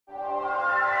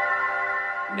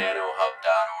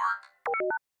nanohub.org.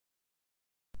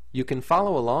 You can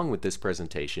follow along with this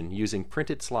presentation using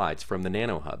printed slides from the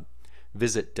NanoHub.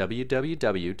 Visit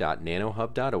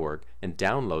www.nanohub.org and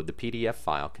download the PDF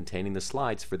file containing the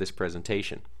slides for this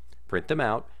presentation. Print them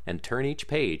out and turn each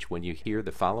page when you hear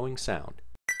the following sound.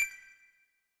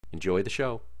 Enjoy the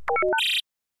show.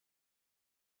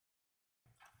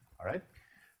 All right.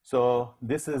 So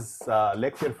this is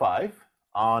lecture 5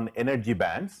 on energy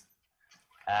bands,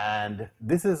 and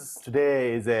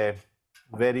today is a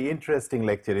very interesting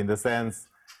lecture in the sense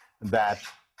that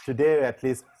today at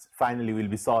least finally we'll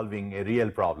be solving a real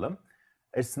problem.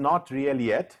 It's not real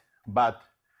yet, but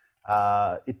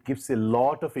it gives a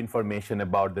lot of information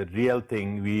about the real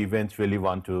thing we eventually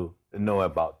want to know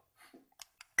about.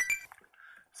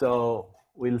 So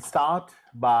we'll start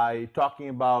by talking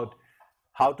about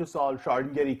how to solve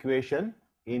Schrodinger equation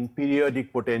in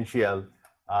periodic potential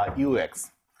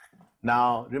UX.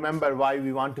 Now remember why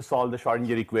we want to solve the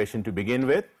Schrodinger equation to begin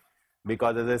with,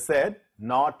 because as I said,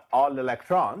 not all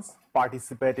electrons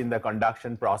participate in the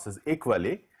conduction process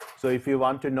equally. So if you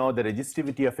want to know the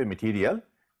resistivity of a material,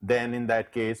 then in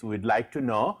that case we'd like to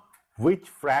know which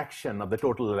fraction of the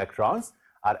total electrons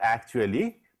are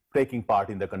actually taking part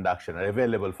in the conduction, are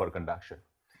available for conduction.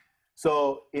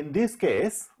 So in this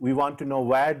case, we want to know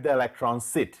where the electrons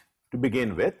sit to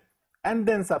begin with, and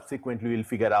then subsequently we'll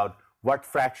figure out what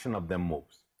fraction of them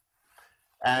moves.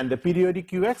 And the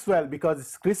periodic UX, well, because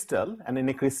it's crystal, and in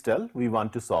a crystal, we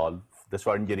want to solve the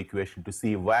Schrodinger equation to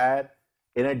see where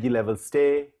energy levels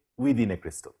stay within a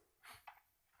crystal.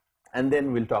 And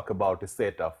then we'll talk about a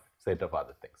set of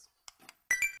other things.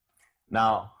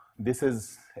 Now, this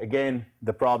is again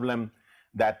the problem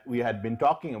that we had been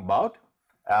talking about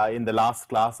in the last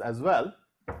class as well.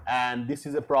 And this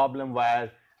is a problem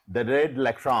where the red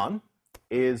electron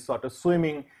is sort of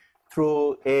swimming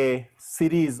through a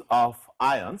series of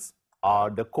ions, or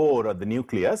the core or the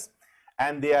nucleus,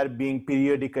 and they are being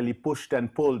periodically pushed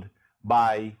and pulled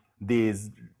by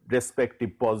these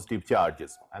respective positive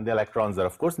charges, and the electrons are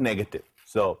of course negative.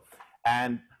 So,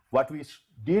 and what we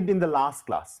did in the last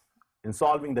class in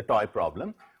solving the toy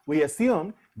problem, we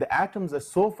assumed the atoms are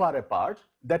so far apart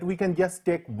that we can just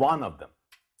take one of them.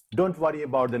 Don't worry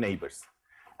about the neighbors,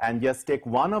 and just take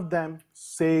one of them,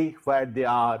 say where they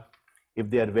are, if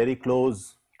they are very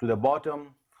close to the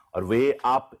bottom or way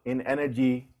up in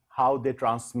energy, how they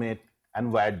transmit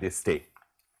and where they stay.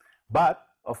 But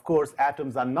of course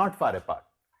atoms are not far apart.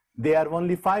 They are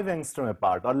only 5 angstrom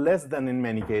apart, or less than in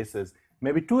many cases,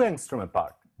 maybe 2 angstrom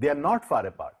apart. They are not far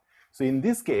apart. So in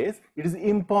this case, it is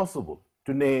impossible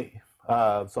to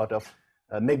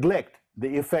neglect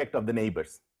the effect of the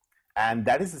neighbors. And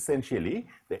that is essentially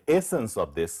the essence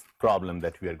of this problem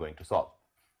that we are going to solve.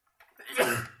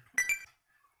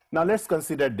 Now let's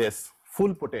consider this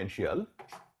full potential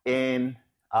in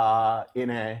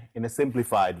a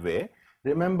simplified way.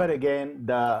 Remember again,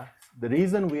 the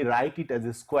reason we write it as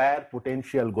a square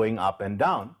potential going up and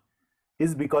down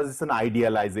is because it's an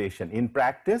idealization. In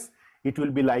practice, it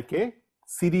will be like a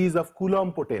series of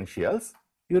Coulomb potentials.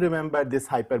 You remember this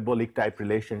hyperbolic type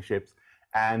relationships,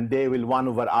 and they will 1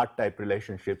 over r type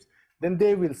relationships, then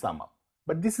they will sum up.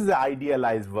 But this is an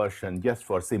idealized version just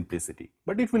for simplicity.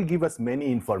 But it will give us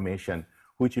many information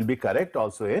which will be correct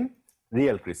also in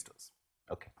real crystals.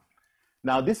 Okay.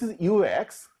 Now this is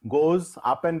UX, goes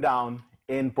up and down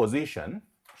in position.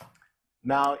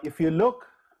 Now if you look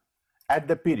at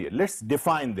the period, let's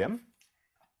define them.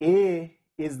 A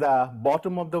is the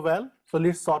bottom of the well, so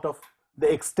let's sort of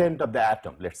the extent of the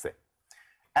atom, let's say.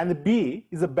 And the B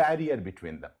is a barrier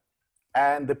between them.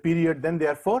 And the period then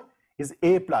therefore is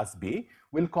A plus B.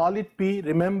 We'll call it P.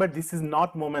 Remember, this is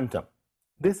not momentum.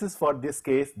 This is for this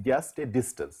case just a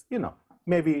distance,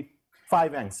 maybe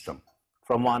 5 angstrom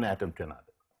from one atom to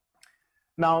another.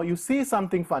 Now you see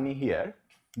something funny here,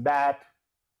 that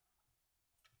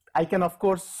I can of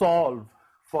course solve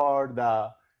for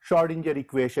the Schrodinger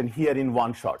equation here in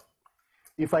one shot.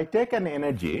 If I take an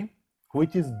energy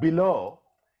which is below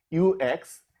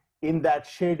UX in that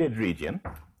shaded region,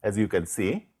 as you can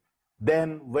see,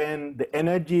 then when the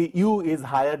energy U is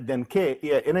higher than K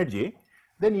energy,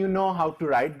 then you know how to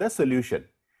write the solution.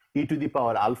 E to the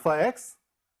power alpha x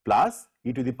plus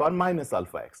e to the power minus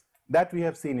alpha x. That we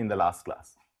have seen in the last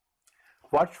class.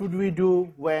 What should we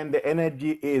do when the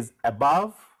energy is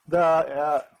above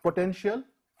the potential,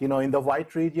 in the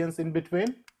white regions in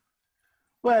between?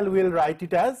 Well, we'll write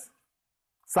it as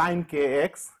sine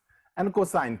kx and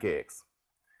cosine kx.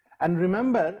 And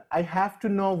remember, I have to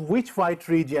know which white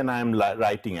region I am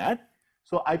writing at.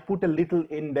 So I put a little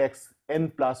index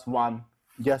n plus 1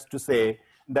 just to say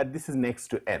that this is next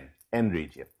to n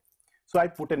region. So I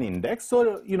put an index.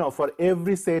 So, for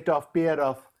every set of pair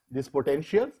of these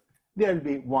potentials, there will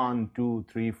be 1, 2,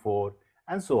 3, 4,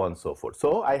 and so on and so forth.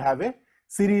 So I have a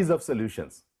series of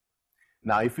solutions.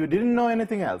 Now, if you didn't know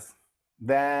anything else,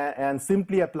 then and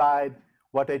simply applied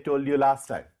what I told you last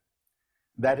time,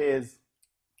 that is,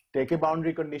 take a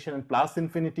boundary condition at plus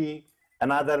infinity,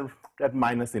 another at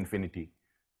minus infinity,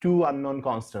 two unknown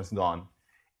constants gone.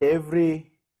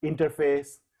 Every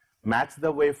interface match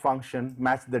the wave function,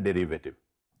 match the derivative,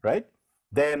 right?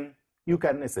 Then you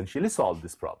can essentially solve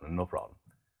this problem, no problem.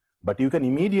 But you can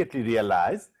immediately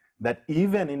realize that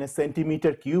even in a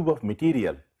centimeter cube of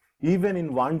material, even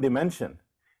in one dimension,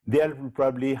 there are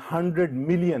probably 100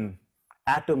 million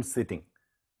atoms sitting.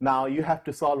 Now you have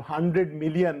to solve 100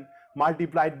 million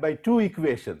multiplied by 2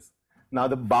 equations. Now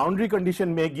the boundary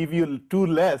condition may give you 2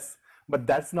 less, but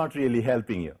that's not really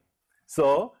helping you.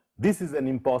 So this is an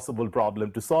impossible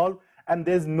problem to solve, and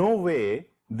there's no way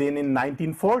then in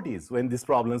 1940s, when these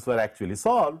problems were actually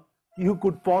solved, you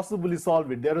could possibly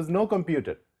solve it. There was no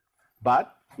computer.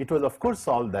 But it was of course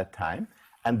solved that time,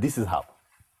 and this is how.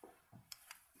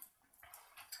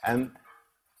 And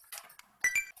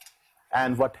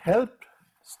what helped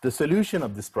the solution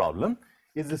of this problem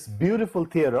is this beautiful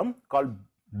theorem called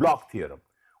Bloch theorem.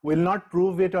 We'll not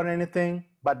prove it or anything,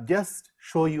 but just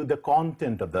show you the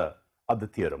content of the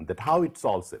theorem, that how it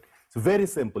solves it. It's very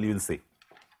simple, you'll see.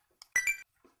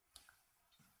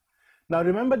 Now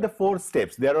remember the 4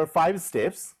 steps. There are 5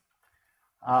 steps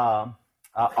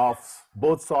of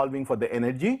both solving for the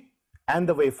energy and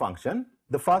the wave function.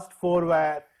 The first 4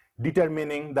 were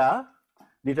determining the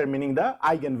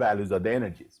eigenvalues of the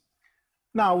energies.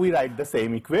 Now we write the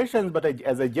same equations, but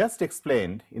as I just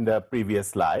explained in the previous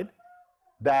slide,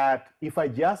 that if I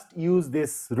just use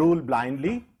this rule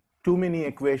blindly, too many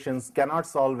equations cannot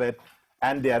solve it,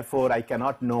 and therefore I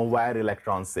cannot know where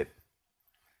electrons sit.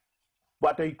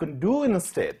 What I can do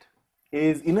instead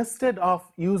is, instead of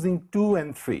using 2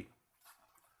 and 3,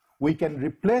 we can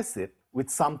replace it with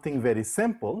something very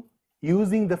simple,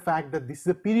 using the fact that this is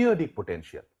a periodic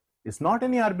potential. It's not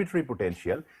any arbitrary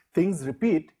potential. Things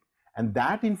repeat, and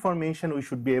that information we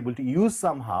should be able to use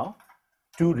somehow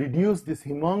to reduce this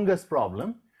humongous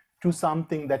problem to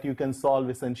something that you can solve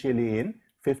essentially in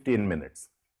 15 minutes.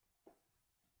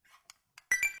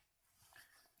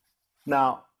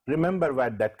 Now, remember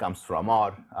where that comes from,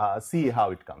 or see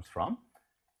how it comes from.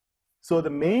 So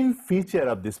the main feature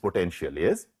of this potential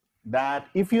is that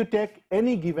if you take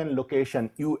any given location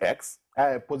ux,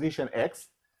 position x,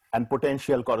 and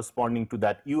potential corresponding to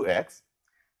that ux,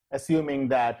 assuming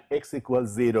that x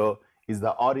equals 0 is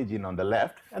the origin on the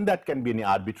left, and that can be any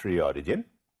arbitrary origin,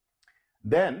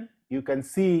 then you can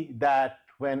see that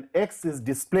when x is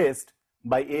displaced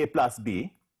by a plus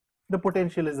b, the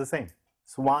potential is the same.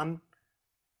 It's one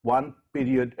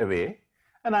period away,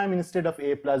 and I'm, instead of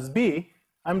a plus b,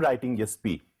 I'm writing just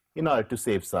p in order to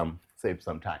save some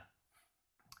time.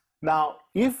 Now,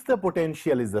 if the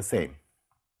potential is the same,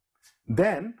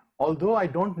 then although I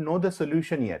don't know the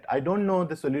solution yet, I don't know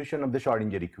the solution of the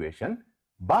Schrodinger equation,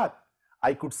 but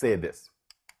I could say this,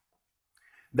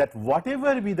 that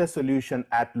whatever be the solution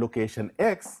at location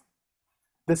x,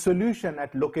 the solution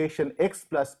at location x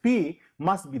plus p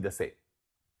must be the same.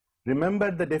 Remember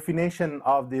the definition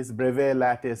of this Bravais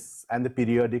lattice and the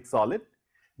periodic solid,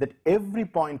 that every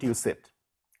point you sit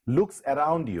looks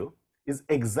around you is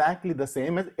exactly the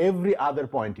same as every other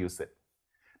point you sit.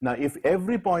 Now, if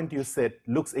every point you sit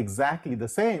looks exactly the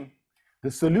same,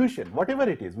 the solution, whatever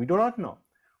it is, we do not know,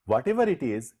 whatever it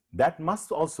is, that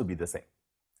must also be the same.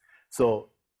 So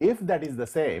if that is the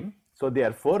same, so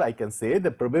therefore I can say the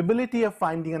probability of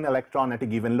finding an electron at a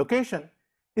given location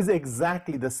is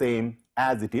exactly the same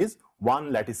as it is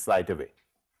one lattice site away.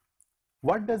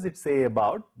 What does it say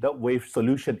about the wave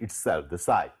solution itself, the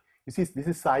psi? You see, this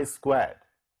is psi squared.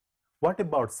 What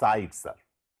about psi itself?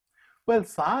 Well,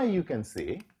 psi, you can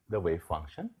see, the wave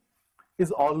function,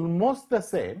 is almost the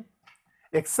same,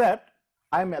 except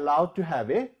I'm allowed to have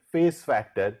a phase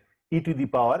factor e to the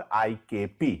power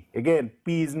ikp. Again,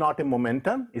 p is not a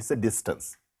momentum, it's a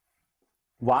distance.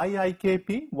 Why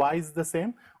ikp? Why is the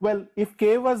same? Well, if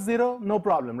k was 0, no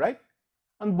problem, right?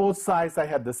 On both sides, I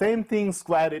have the same thing,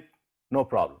 square it, no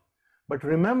problem. But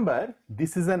remember,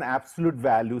 this is an absolute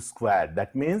value squared.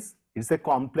 That means it's a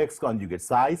complex conjugate,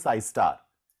 psi star.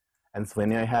 And so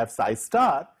when I have psi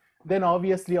star, then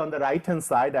obviously on the right hand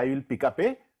side, I will pick up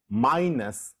a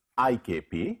minus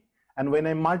ikp. And when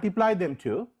I multiply them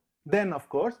two, then of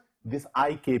course, this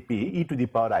ikp, e to the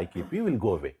power ikp, will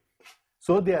go away.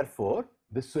 So therefore,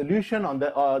 the solution on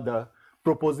the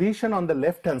proposition on the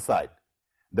left hand side,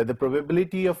 that the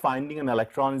probability of finding an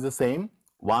electron is the same,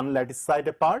 one lattice site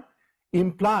apart,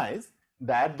 implies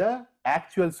that the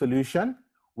actual solution,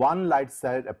 one light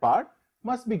side apart,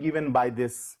 must be given by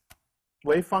this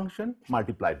wave function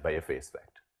multiplied by a phase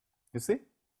factor. You see?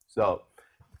 So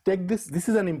take this, this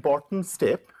is an important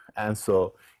step, and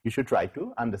so you should try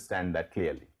to understand that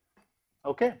clearly.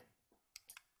 Okay?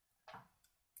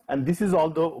 And this is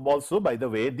also, by the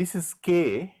way, this is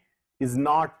k is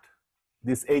not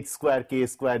this h square k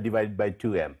square divided by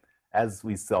 2m as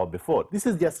we saw before. This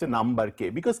is just a number k,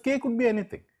 because k could be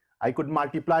anything. I could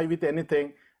multiply with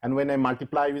anything, and when I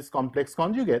multiply with complex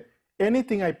conjugate,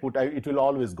 anything I put, it will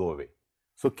always go away.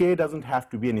 So k doesn't have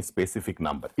to be any specific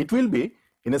number. It will be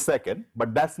in a second,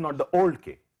 but that's not the old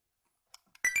k.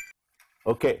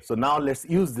 Okay, so now let's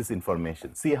use this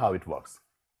information, see how it works.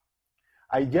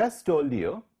 I just told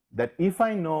you that if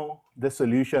I know the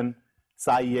solution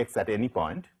psi x at any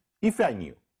point, if I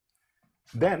knew,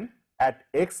 then at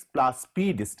x plus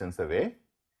p distance away,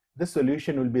 the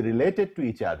solution will be related to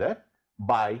each other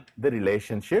by the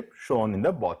relationship shown in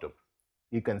the bottom.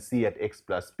 You can see at x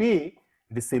plus p,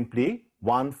 it is simply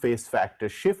one phase factor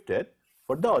shifted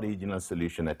for the original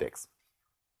solution at x.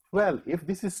 Well, if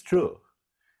this is true,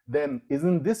 then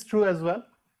isn't this true as well?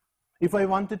 If I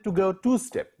wanted to go two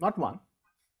step, not one,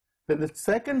 then the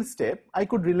second step, I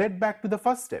could relate back to the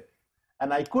first step.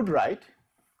 And I could write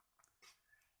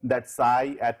that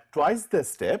psi at twice the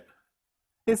step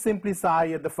is simply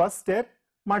psi at the first step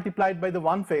multiplied by the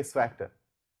one phase factor.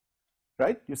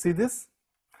 Right? You see this?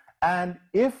 And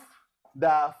if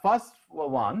the first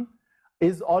one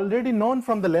is already known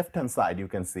from the left hand side, you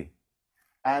can see.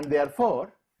 And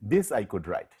therefore, this I could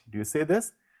write. Do you see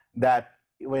this? That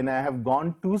when I have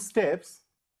gone two steps,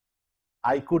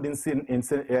 I could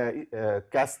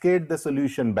cascade the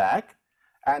solution back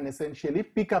and essentially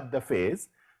pick up the phase.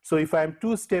 So if I am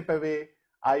two steps away,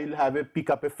 I will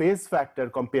pick up a phase factor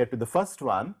compared to the first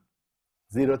one,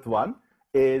 0th one,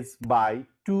 is by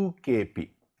 2 kp.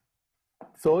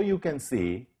 So you can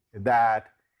see that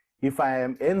if I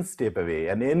am n step away,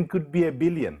 and n could be a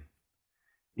billion,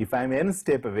 if I am n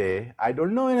step away, I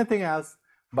don't know anything else,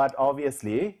 but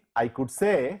obviously I could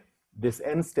say this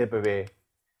n step away,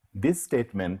 this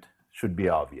statement should be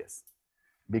obvious.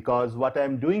 Because what I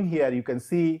am doing here, you can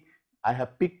see I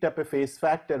have picked up a phase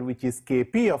factor which is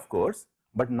kp, of course,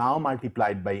 but now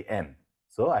multiplied by n.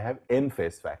 So I have n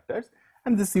phase factors,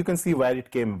 and this you can see where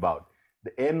it came about.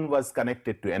 The n was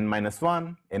connected to n minus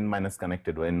 1, n minus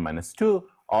connected to n minus 2,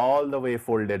 all the way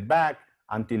folded back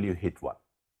until you hit 1.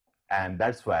 And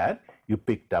that's where you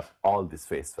picked up all these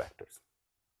phase factors.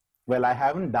 Well, I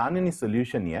haven't done any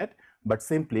solution yet, but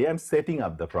simply I'm setting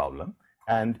up the problem,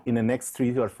 and in the next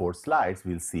 3 or 4 slides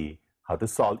we'll see how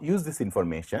to use this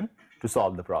information to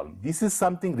solve the problem. This is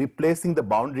something replacing the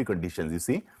boundary conditions, you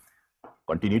see.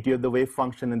 Continuity of the wave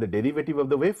function and the derivative of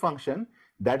the wave function,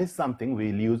 that is something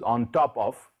we'll use on top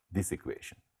of this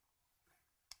equation.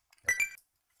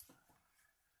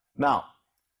 Now,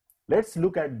 let's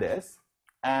look at this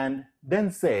and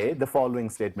then say the following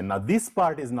statement. Now, this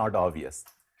part is not obvious,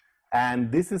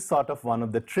 and this is sort of one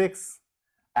of the tricks,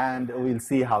 and we'll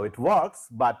see how it works,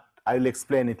 but I will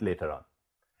explain it later on.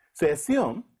 So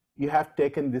assume you have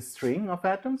taken this string of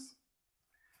atoms.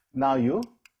 Now you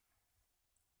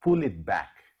pull it back.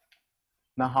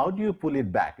 Now how do you pull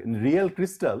it back? In real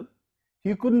crystal,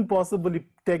 you couldn't possibly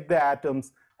take the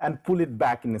atoms and pull it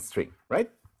back in a string, right?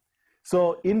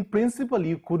 So in principle,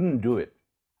 you couldn't do it.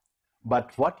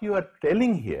 But what you are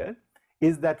telling here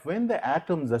is that when the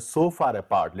atoms are so far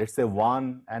apart, let's say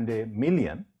 1 and a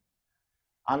million,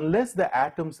 unless the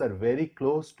atoms are very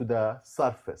close to the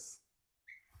surface,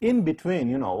 in between,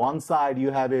 you know, one side you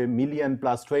have a million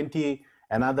plus 20,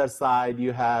 another side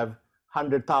you have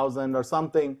 100,000 or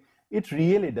something, it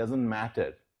really doesn't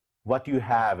matter what you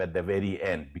have at the very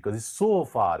end because it's so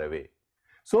far away.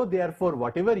 So therefore,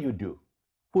 whatever you do,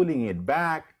 pulling it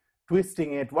back,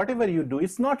 twisting it, whatever you do,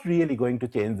 it's not really going to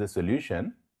change the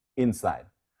solution inside.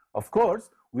 Of course,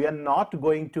 we are not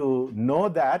going to know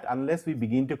that unless we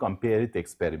begin to compare with the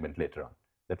experiment later on,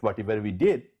 that whatever we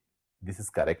did, this is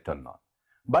correct or not.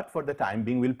 But for the time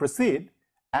being, we'll proceed,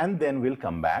 and then we'll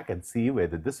come back and see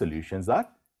whether the solutions are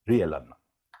real or not.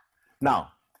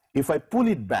 Now, if I pull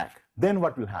it back, then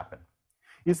what will happen?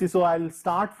 You see, so I'll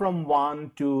start from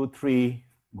 1, 2, 3,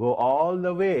 go all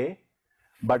the way,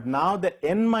 but now the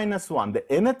n minus 1,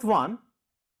 the nth one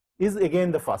is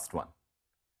again the first one.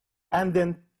 And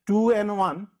then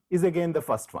 2n1 is again the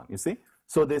first one, you see.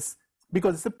 So this,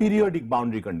 because it's a periodic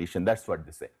boundary condition, that's what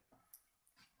they say.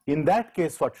 In that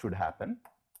case, what should happen?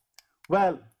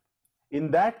 Well, in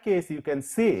that case, you can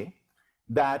see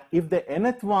that if the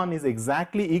nth one is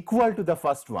exactly equal to the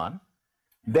first one,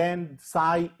 then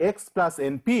psi x plus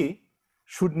np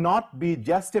should not be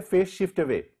just a phase shift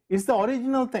away. It's the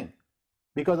original thing,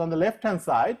 because on the left-hand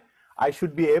side, I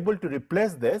should be able to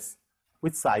replace this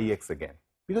with psi x again,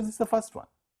 because it's the first one.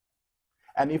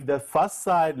 And if the first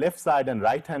side, left side, and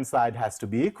right-hand side has to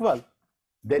be equal,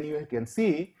 then you can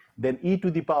see, then e to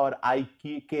the power I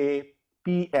k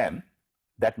pn,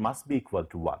 that must be equal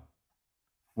to 1,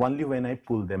 only when I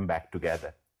pull them back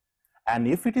together. And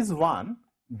if it is 1,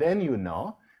 then you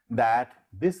know that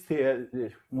this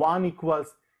 1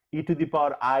 equals e to the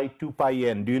power I 2 pi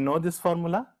n. Do you know this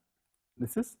formula?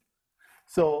 This is?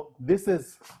 So this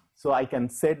is, so I can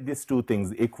set these two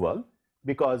things equal,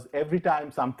 because every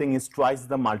time something is twice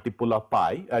the multiple of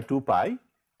pi, 2 pi,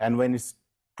 and when it's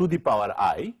to the power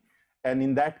I, and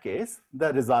in that case,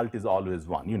 the result is always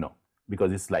 1, you know,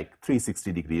 because it's like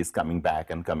 360 degrees coming back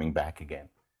and coming back again.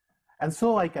 And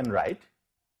so I can write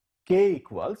k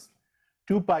equals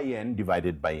 2 pi n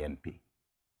divided by np.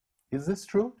 Is this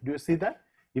true? Do you see that?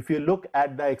 If you look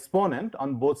at the exponent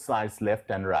on both sides, left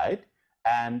and right,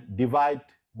 and divide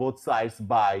both sides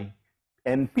by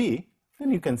np,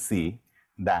 then you can see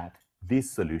that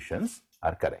these solutions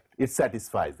are correct. It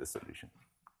satisfies the solution.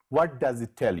 What does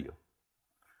it tell you?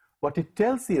 What it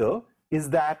tells you is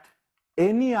that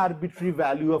any arbitrary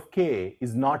value of k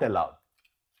is not allowed.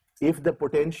 If the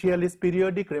potential is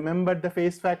periodic, remember the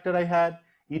phase factor I had,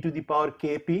 e to the power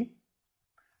kp.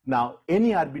 Now,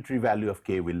 any arbitrary value of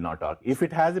k will not occur. If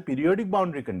it has a periodic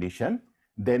boundary condition,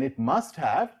 then it must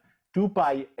have 2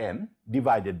 pi n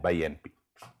divided by np.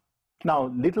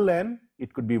 Now, little n,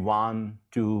 it could be 1,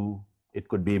 2, it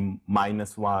could be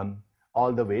minus 1,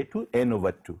 all the way to n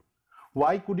over 2.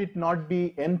 Why could it not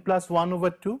be n plus 1 over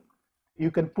 2?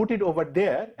 You can put it over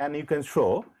there and you can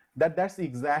show that that's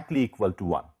exactly equal to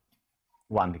 1.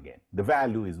 1 again. The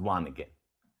value is 1 again.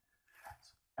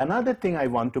 Another thing I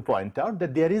want to point out,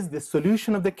 that there is this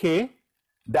solution of the k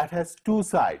that has two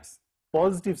sides,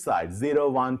 positive side 0,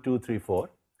 1, 2, 3, 4,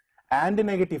 and a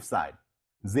negative side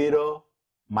 0,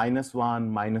 minus 1,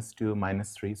 minus 2,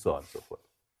 minus 3, so on and so forth.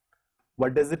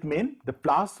 What does it mean? The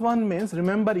plus 1 means,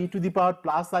 remember, e to the power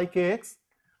plus ikx,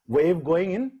 wave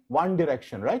going in one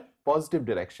direction, right? Positive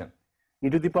direction. E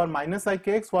to the power minus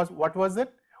ikx was, what was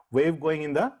it? Wave going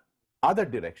in the other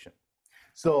direction.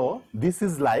 So this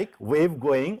is like wave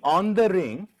going on the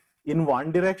ring in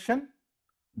one direction,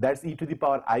 that's e to the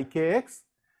power ikx,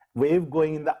 wave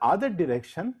going in the other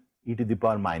direction, e to the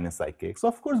power minus ikx.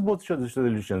 Of course, both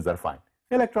solutions are fine.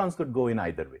 Electrons could go in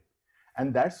either way.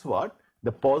 And that's what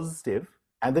the positive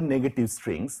and the negative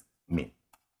strings mean.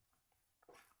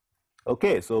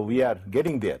 Okay, so we are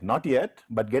getting there. Not yet,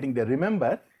 but getting there.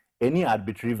 Remember, any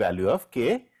arbitrary value of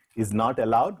k is not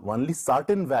allowed. Only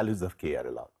certain values of k are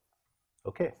allowed.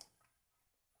 Okay.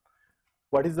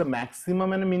 What is the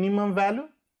maximum and minimum value?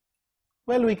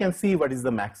 Well, we can see what is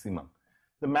the maximum.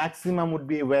 The maximum would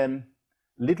be when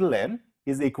little n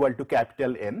is equal to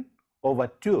capital N over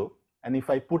 2. And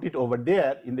if I put it over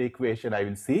there in the equation, I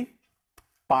will see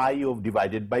pi of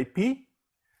divided by p,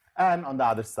 and on the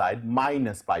other side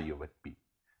minus pi over p.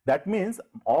 That means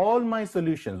all my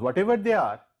solutions, whatever they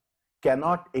are,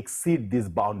 cannot exceed this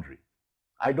boundary.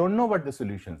 I don't know what the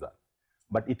solutions are,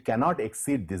 but it cannot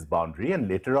exceed this boundary, and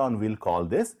later on we'll call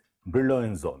this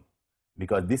Brillouin zone,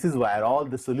 because this is where all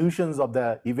the solutions of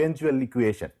the eventual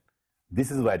equation, this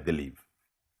is where they live.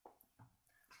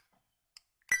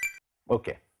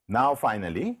 Okay. Now,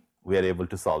 finally, we are able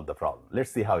to solve the problem. Let's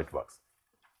see how it works.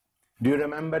 Do you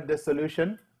remember the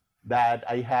solution that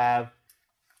I have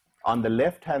on the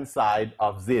left-hand side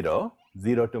of 0,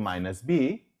 0 to minus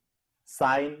b,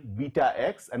 sine beta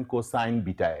x and cosine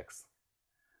beta x.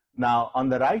 Now, on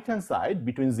the right-hand side,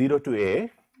 between 0 to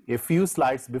a few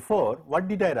slides before, what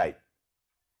did I write?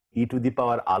 E to the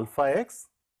power alpha x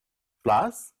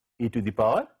plus e to the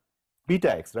power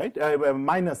beta x, right?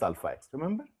 Minus alpha x,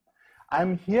 remember?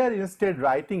 I'm here instead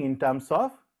writing in terms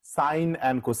of sine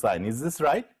and cosine. Is this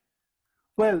right?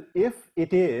 Well, if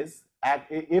it is,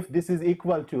 if this is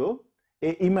equal to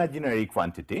an imaginary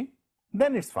quantity,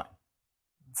 then it's fine.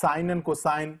 Sine and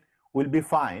cosine will be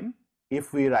fine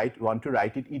if we want to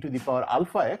write it e to the power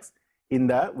alpha x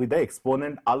with the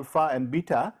exponent alpha and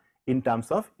beta in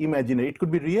terms of imaginary. It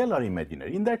could be real or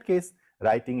imaginary. In that case,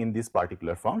 writing in this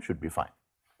particular form should be fine.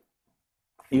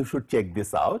 You should check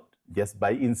this out just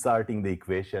by inserting the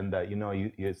equation.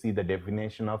 You see the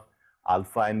definition of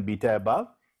alpha and beta above.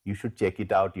 You should check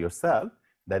it out yourself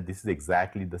that this is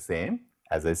exactly the same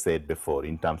as I said before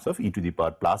in terms of e to the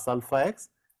power plus alpha x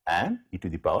and e to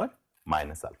the power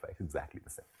minus alpha x, exactly the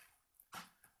same.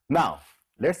 Now,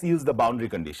 let's use the boundary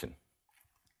condition.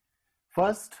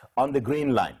 First, on the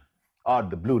green line or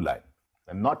the blue line.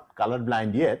 I'm not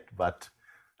colorblind yet, but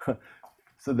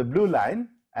So the blue line,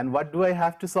 and what do I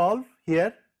have to solve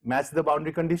here? Match the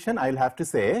boundary condition. I'll have to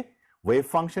say wave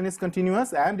function is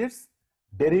continuous and its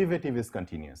derivative is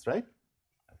continuous, right?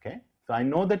 Okay. So I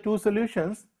know the two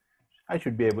solutions. I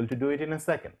should be able to do it in a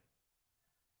second.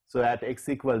 So at x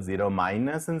equals 0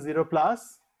 minus and 0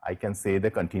 plus, I can say the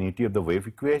continuity of the wave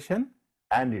equation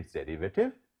and its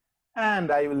derivative.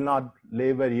 And I will not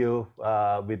labor you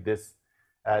with this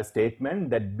statement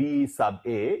that b sub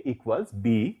a equals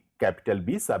b, capital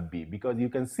B sub b, because you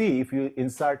can see if you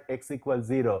insert x equals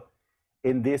 0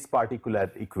 in this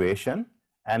particular equation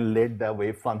and let the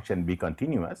wave function be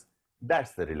continuous,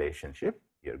 that's the relationship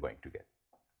you're going to get.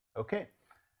 Okay.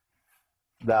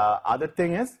 The other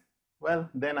thing is, well,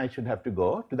 then I should have to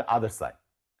go to the other side,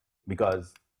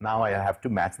 because now I have to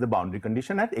match the boundary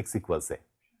condition at x equals a.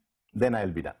 Then I'll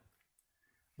be done.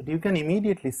 But you can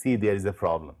immediately see there is a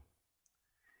problem.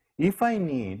 If I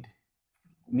need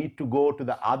to go to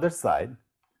the other side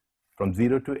from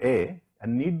 0 to a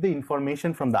and need the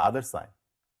information from the other side,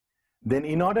 then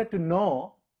in order to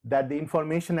know that the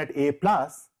information at a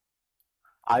plus,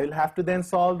 I will have to then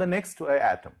solve the next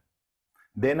atom.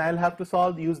 Then I'll have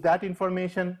to use that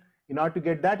information. In order to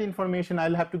get that information,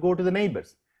 I'll have to go to the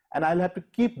neighbors, and I'll have to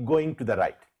keep going to the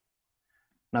right.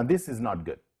 Now this is not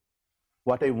good.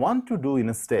 What I want to do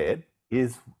instead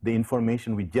is the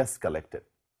information we just collected,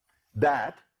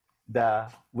 that the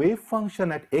wave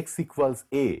function at x equals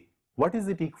a, what is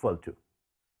it equal to?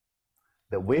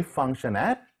 The wave function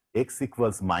at x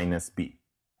equals minus b,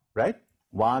 right?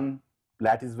 One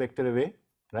lattice vector away,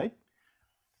 right?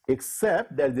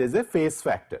 Except that there is a phase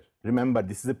factor. Remember,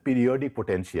 this is a periodic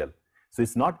potential. So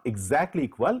it's not exactly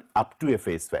equal, up to a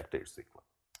phase factor it's equal.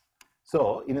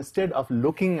 So instead of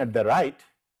looking at the right,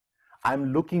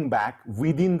 I'm looking back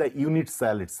within the unit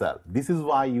cell itself. This is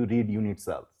why you read unit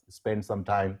cells. Spend some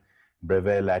time,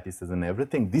 Breville lattices and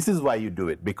everything. This is why you do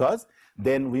it, because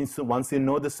then once you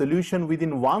know the solution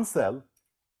within one cell,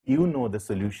 you know the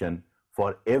solution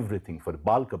for everything, for the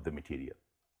bulk of the material.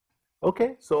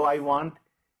 Okay, so I want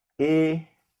a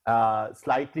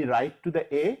slightly right to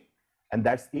the a, and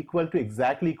that's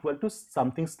exactly equal to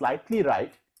something slightly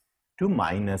right to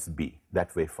minus b,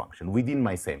 that wave function within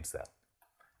my same cell.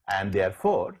 And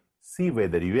therefore, see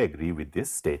whether you agree with this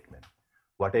statement.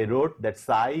 What I wrote, that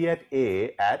psi at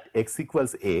a at x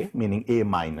equals a, meaning a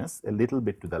minus, a little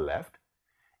bit to the left,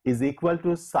 is equal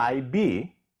to psi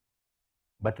b,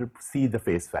 but see the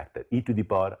phase factor, e to the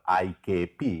power I k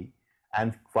p.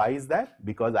 And why is that?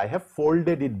 Because I have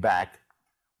folded it back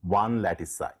one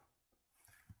lattice side.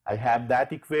 I have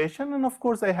that equation, and of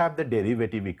course I have the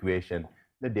derivative equation.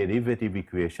 The derivative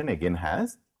equation again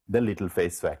has the little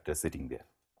phase factor sitting there.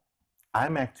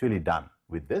 I'm actually done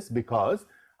with this because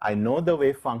I know the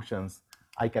wave functions.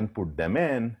 I can put them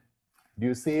in. Do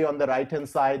you see on the right hand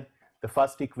side the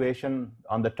first equation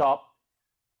on the top?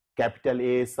 Capital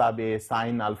A sub A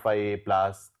sine alpha A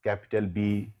plus capital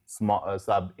B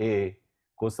sub A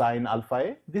cosine alpha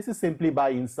A. This is simply by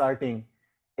inserting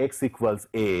x equals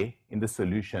a in the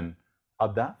solution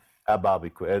of the above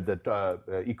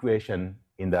equation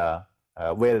in the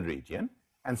well region,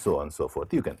 and so on and so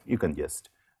forth. You can just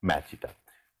match it up.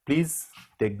 Please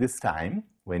take this time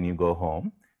when you go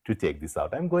home to take this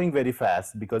out. I'm going very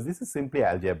fast because this is simply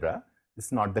algebra.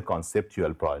 It's not the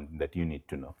conceptual point that you need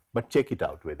to know, but check it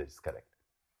out whether it's correct.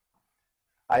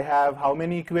 I have, how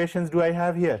many equations do I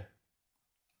have here?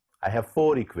 I have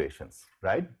 4 equations,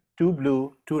 right? 2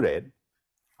 blue, 2 red.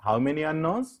 How many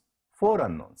unknowns? 4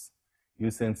 unknowns.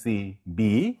 You can see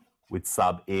B with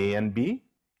sub A and B,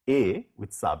 A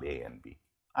with sub A and B.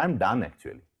 I'm done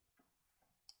actually.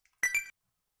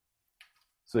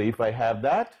 So if I have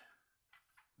that,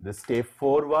 the step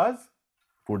 4 was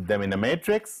put them in a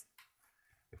matrix.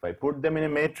 If I put them in a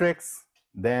matrix,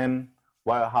 then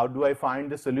how do I find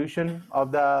the solution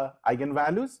of the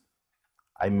eigenvalues?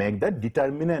 I make the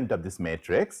determinant of this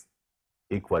matrix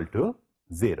equal to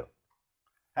 0.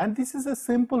 And this is a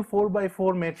simple 4 by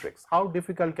 4 matrix. How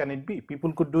difficult can it be?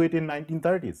 People could do it in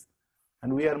 1930s,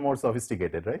 and we are more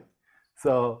sophisticated, right?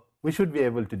 So we should be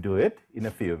able to do it in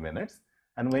a few minutes.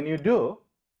 And when you do,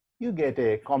 you get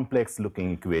a complex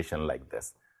looking equation like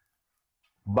this.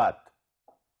 But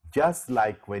just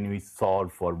like when we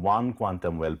solve for one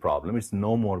quantum well problem, it's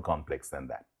no more complex than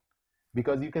that.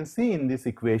 Because you can see in this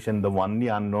equation, the only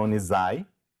unknown is xi,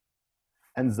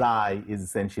 and xi is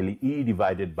essentially E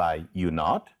divided by U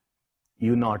naught.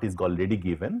 U naught is already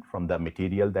given from the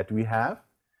material that we have.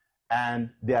 And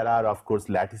there are, of course,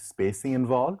 lattice spacing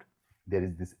involved. There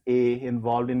is this A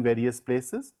involved in various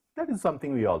places. That is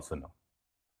something we also know.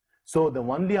 So the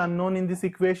only unknown in this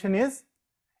equation is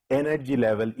energy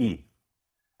level E.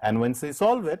 And once we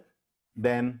solve it,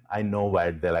 then I know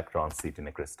where the electrons sit in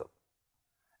a crystal.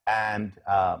 And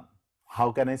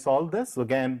how can I solve this?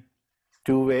 Again,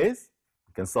 two ways.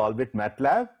 You can solve it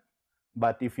MATLAB,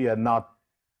 but if you are not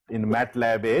in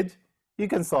MATLAB age, you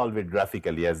can solve it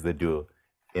graphically as they do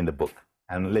in the book.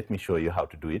 And let me show you how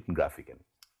to do it graphically.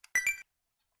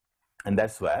 And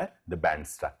that's where the band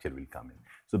structure will come in.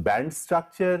 So band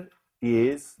structure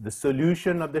is the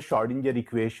solution of the Schrodinger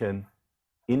equation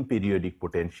in periodic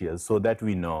potential, so that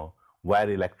we know where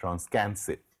electrons can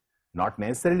sit. Not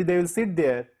necessarily they will sit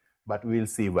there, but we will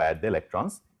see where the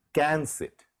electrons can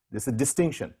sit. This is a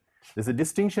distinction. There's a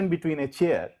distinction between a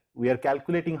chair. We are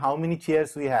calculating how many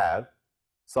chairs we have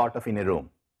sort of in a room.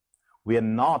 We are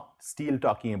not still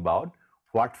talking about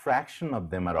what fraction of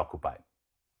them are occupied,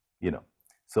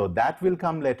 So that will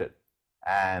come later.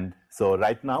 And so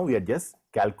right now we are just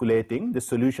calculating the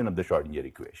solution of the Schrodinger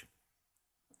equation.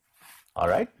 All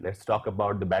right, let's talk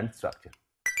about the band structure.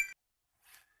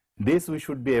 This we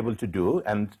should be able to do,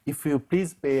 and if you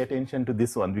please pay attention to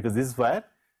this one, because this is where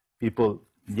people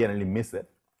generally miss it.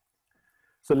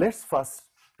 So let's first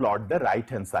plot the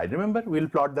right-hand side. Remember, we'll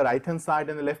plot the right-hand side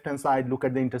and the left-hand side, look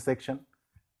at the intersection.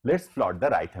 Let's plot the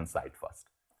right-hand side first.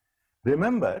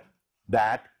 Remember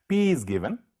that P is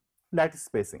given, lattice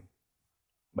spacing,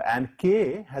 and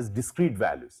K has discrete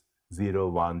values, 0,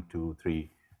 1, 2,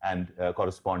 3, and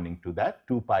corresponding to that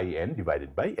 2 pi n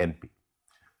divided by np.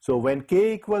 So when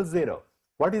K equals 0,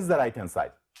 what is the right-hand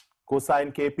side?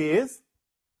 Cosine Kp is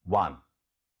 1.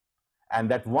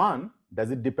 And that 1, does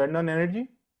it depend on energy?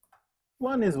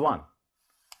 1 is 1.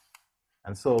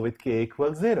 And so with K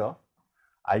equals 0,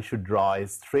 I should draw a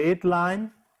straight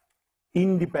line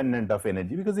independent of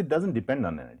energy, because it doesn't depend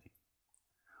on energy.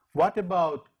 What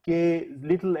about K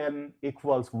little n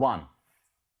equals 1?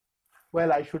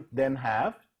 Well, I should then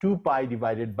have 2 pi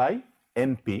divided by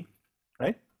np,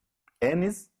 right? N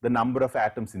is the number of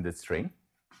atoms in the string.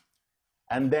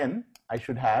 And then I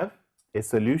should have a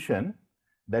solution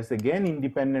that's again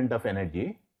independent of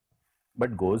energy,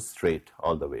 but goes straight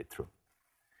all the way through.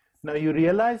 Now you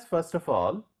realize, first of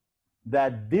all,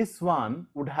 that this one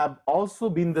would have also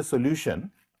been the solution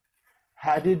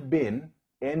had it been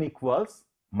n equals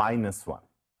 -1,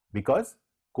 because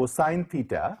cosine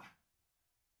theta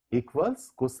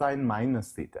equals cosine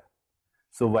minus theta.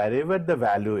 So wherever the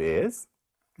value is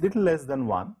little less than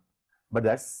 1, but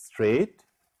that's straight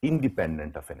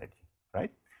independent of energy,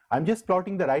 right? I'm just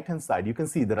plotting the right-hand side. You can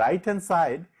see the right-hand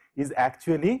side is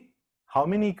actually how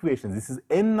many equations? This is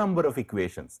n number of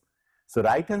equations. So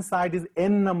right-hand side is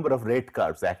n number of rate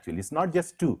curves actually. It's not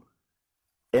just 2,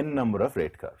 n number of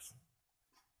rate curves.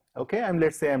 Okay, and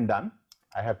let's say I'm done.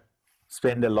 I have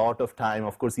spent a lot of time.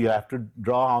 Of course, you have to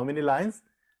draw how many lines?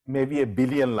 Maybe 1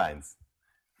 billion lines,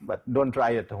 but don't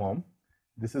try at home.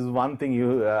 This is one thing,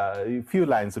 a few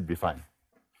lines would be fine.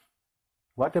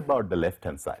 What about the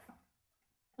left-hand side?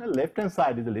 The left-hand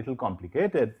side is a little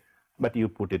complicated, but you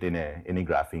put it in any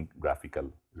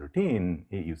graphical routine,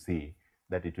 you see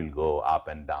that it will go up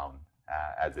and down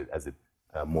as it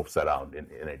moves around in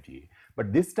energy.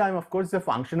 But this time, of course, it's a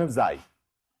function of xi,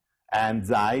 and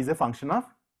xi is a function of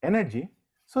energy.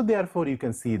 So therefore, you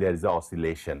can see there is an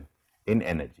oscillation in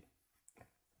energy.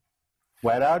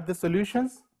 Where are the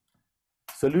solutions?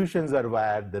 Solutions are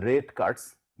where the rate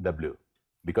cuts the blue,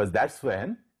 because that's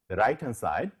when the right-hand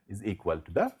side is equal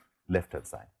to the left-hand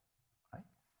side. Right?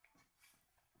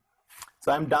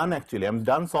 So I'm done actually. I'm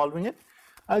done solving it.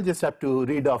 I'll just have to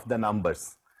read off the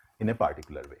numbers in a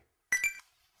particular way.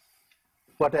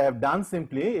 What I have done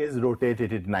simply is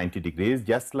rotated it 90 degrees,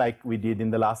 just like we did in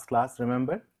the last class,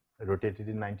 remember? Rotated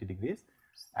it 90 degrees.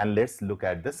 And let's look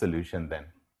at the solution then.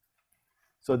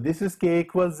 So this is K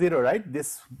equals 0, right?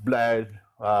 This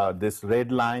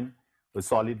red line, the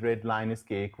solid red line is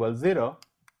K equals 0.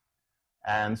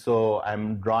 And so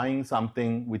I'm drawing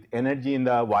something with energy in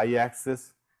the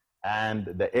y-axis, and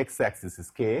the x-axis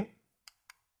is K.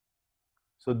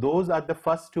 So those are the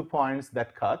first 2 points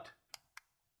that cut.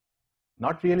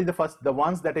 Not really the first, the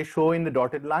ones that I show in the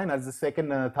dotted line are the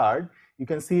second and the third. You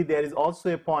can see there is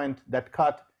also a point that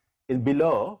cut in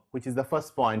below, which is the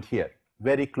first point here,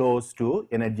 very close to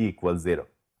energy equals 0.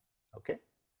 Okay.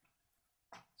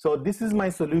 So this is my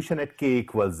solution at K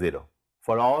equals 0.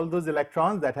 For all those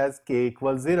electrons that has K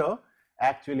equals 0,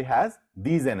 actually has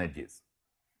these energies.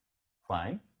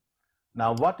 Fine.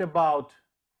 Now what about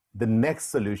the next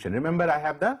solution? Remember, I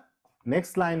have the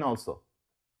next line also.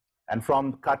 And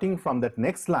from cutting from that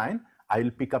next line, I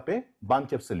will pick up a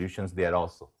bunch of solutions there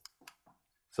also.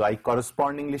 So I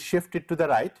correspondingly shift it to the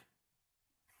right,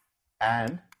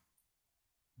 and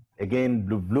again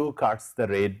blue cuts the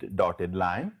red dotted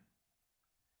line.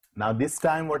 Now this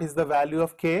time, what is the value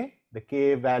of K? the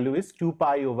k value is 2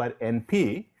 pi over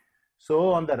np.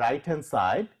 So on the right hand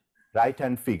side, right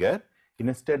hand figure,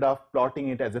 instead of plotting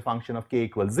it as a function of k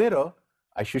equals 0,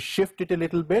 I should shift it a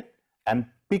little bit and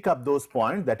pick up those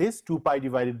points, that is 2 pi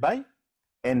divided by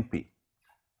np.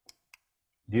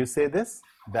 Do you say this?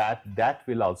 That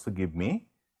will also give me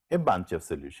a bunch of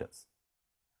solutions.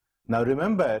 Now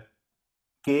remember,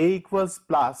 k equals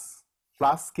plus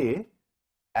k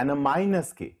and a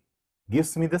minus k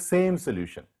gives me the same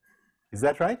solution. Is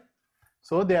that right?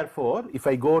 So therefore, if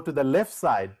I go to the left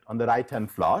side on the right hand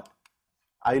plot,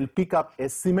 I will pick up a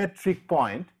symmetric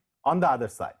point on the other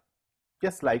side,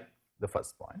 just like the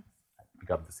first point. I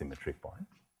pick up the symmetric point.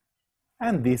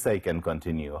 And this I can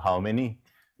continue. How many?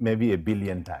 Maybe a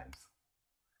billion times.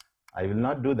 I will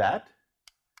not do that,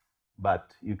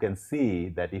 but you can see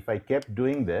that if I kept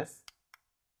doing this,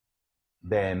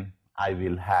 then I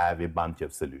will have a bunch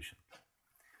of solutions.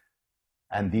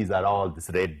 And these are all these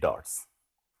red dots.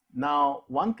 Now,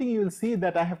 one thing you will see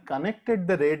that I have connected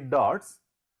the red dots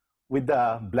with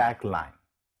the black line.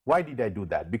 Why did I do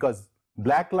that? Because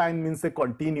black line means a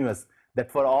continuous,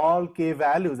 that for all k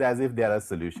values as if they are a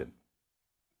solution.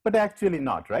 But actually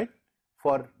not, right?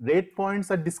 For red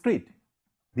points are discrete.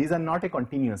 These are not a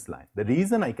continuous line. The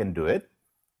reason I can do it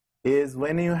is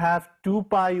when you have 2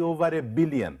 pi over a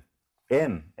billion,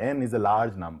 n is a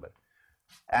large number,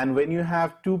 and when you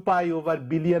have 2 pi over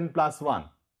billion plus 1,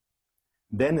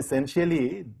 then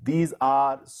essentially these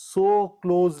are so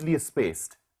closely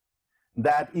spaced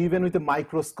that even with a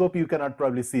microscope you cannot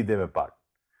probably see them apart.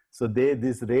 So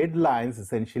these red lines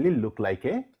essentially look like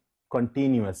a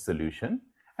continuous solution,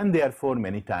 and therefore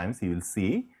many times you will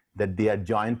see that they are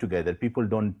joined together. People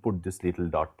don't put these little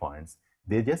dot points.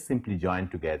 They just simply join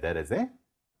together as a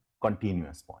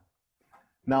continuous point.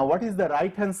 Now what is the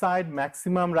right hand side,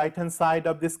 maximum right hand side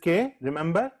of this k?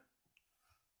 Remember,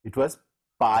 it was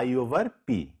pi over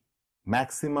p,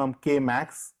 maximum k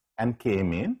max and k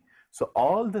min. So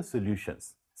all the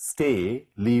solutions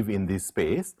live in this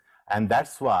space, and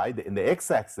that's why in the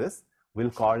x-axis we'll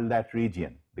call that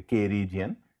region, the k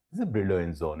region, is a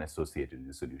Brillouin zone associated with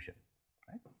the solution.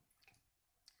 Right?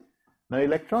 Now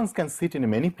electrons can sit in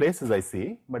many places, I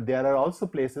see, but there are also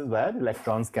places where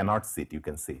electrons cannot sit, you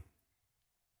can see.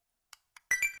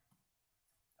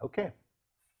 Okay.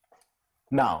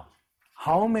 Now,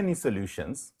 how many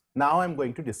solutions? Now I'm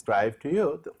going to describe to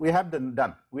you. We have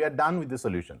done. We are done with the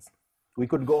solutions. We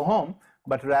could go home,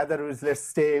 but rather let's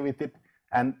stay with it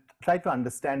and try to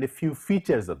understand a few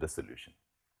features of the solution.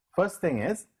 First thing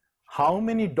is, how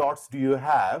many dots do you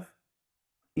have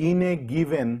in a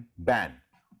given band?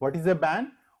 What is a band?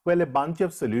 Well, a bunch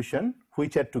of solutions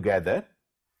which are together.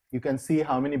 You can see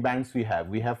how many bands we have.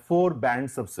 We have 4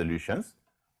 bands of solutions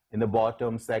in the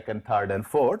bottom, second, third, and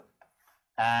fourth.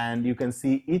 And you can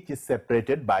see each is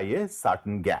separated by a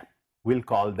certain gap. We'll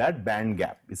call that band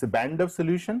gap. It's a band of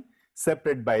solution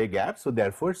separated by a gap, so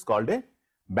therefore it's called a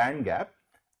band gap.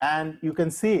 And you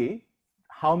can see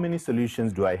how many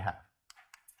solutions do I have.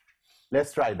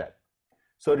 Let's try that.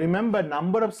 So remember,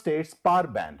 number of states per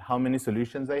band, how many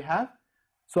solutions I have.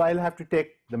 So I'll have to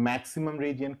take the maximum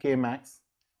region k max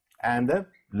and the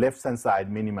left hand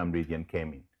side minimum region k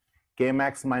min. K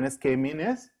max minus k min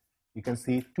is, you can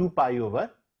see 2 pi over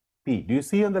p. Do you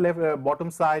see on the left bottom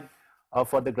side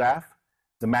for the graph,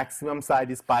 the maximum side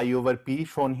is pi over p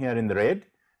shown here in the red,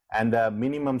 and the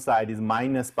minimum side is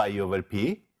minus pi over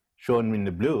p shown in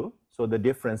the blue. So the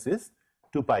difference is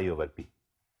 2 pi over p.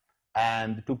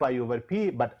 And 2 pi over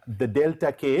p, but the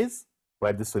delta k's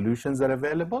where the solutions are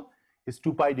available is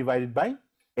 2 pi divided by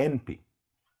np.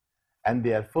 And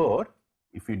therefore,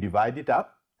 if you divide it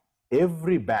up,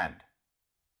 every band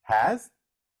has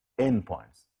n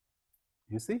points.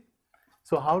 You see?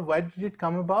 So why did it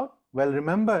come about? Well,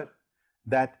 remember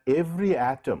that every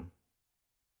atom,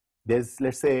 there's,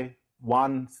 let's say,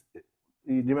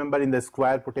 remember in the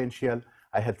square potential,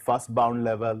 I had first bound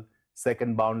level,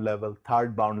 second bound level,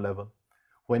 third bound level.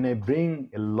 When I bring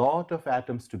a lot of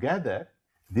atoms together,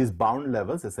 these bound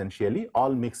levels essentially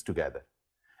all mix together.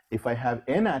 If I have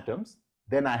n atoms,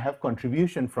 then I have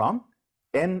contribution from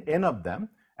n of them,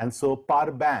 and so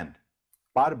per band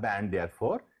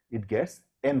therefore it gets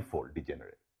n-fold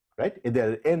degenerate, right?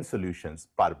 There are n solutions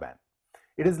per band.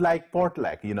 It is like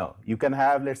potluck, you know, you can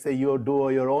have, let's say you do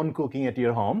your own cooking at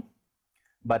your home,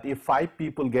 but if 5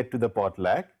 people get to the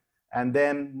potluck, and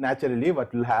then naturally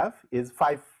what we'll have is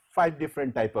five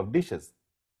different type of dishes,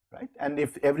 right? And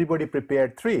if everybody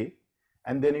prepared 3,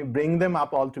 and then you bring them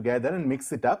up all together and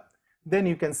mix it up, then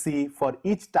you can see for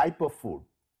each type of food,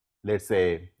 let's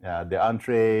say the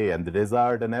entree and the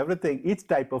dessert and everything, each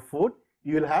type of food,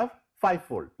 you will have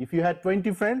 5-fold. If you had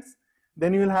 20 friends,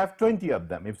 then you will have 20 of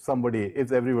them if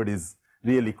everybody is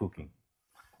really cooking.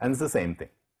 And it's the same thing.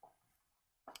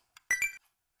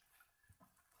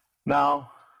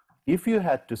 Now, if you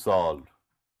had to solve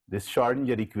this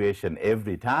Schrodinger equation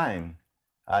every time,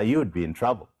 you would be in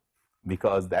trouble,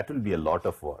 because that will be a lot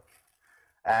of work.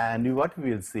 And what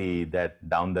we will see that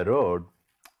down the road,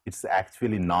 it's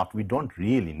actually not, we don't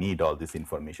really need all this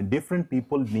information. Different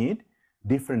people need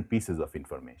different pieces of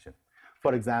information.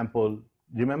 For example,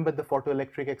 remember the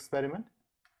photoelectric experiment?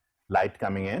 Light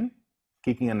coming in,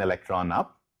 kicking an electron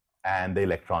up, and the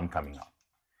electron coming out.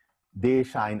 They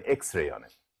shine X-ray on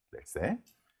it, let's say.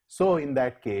 So in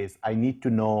that case, I need to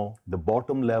know the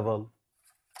bottom level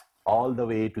all the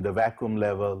way to the vacuum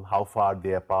level, how far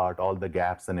they are apart, all the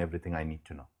gaps and everything I need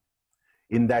to know.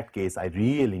 In that case, I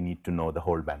really need to know the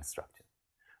whole band structure.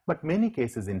 But many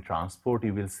cases in transport,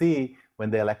 you will see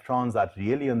when the electrons are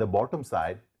really on the bottom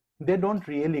side, they don't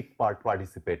really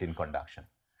participate in conduction.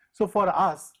 So for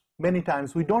us, many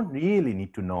times we don't really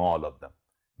need to know all of them,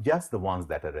 just the ones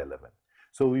that are relevant.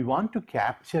 So we want to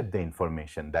capture the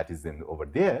information that is over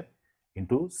there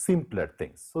into simpler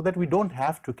things so that we don't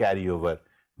have to carry over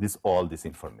all this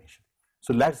information.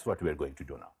 So that's what we're going to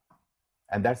do now.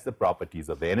 And that's the properties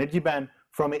of the energy band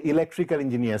from an electrical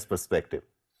engineer's perspective,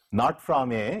 not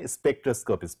from a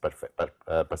spectroscopist's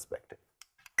perspective.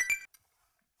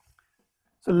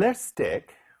 So let's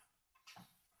take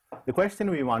the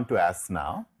question we want to ask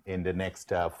now in the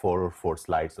next four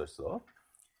slides or so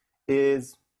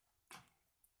is,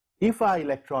 if an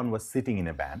electron was sitting in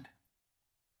a band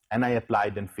and I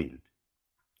applied a field,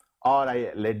 or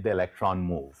I let the electron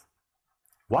move,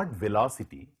 what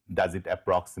velocity does it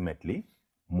approximately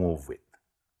move with?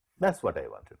 That's what I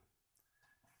want to know.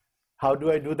 How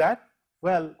do I do that?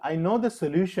 Well, I know the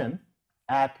solution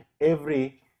at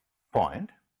every point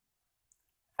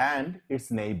and its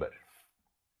neighbor.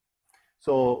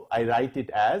 So I write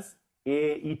it as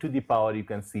a e to the power, you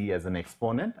can see as an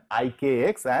exponent,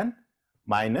 ikx and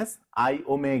minus I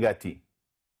omega t.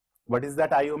 What is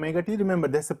that I omega t? Remember,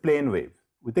 there's a plane wave.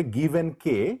 With a given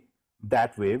k,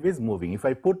 that wave is moving. If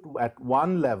I put at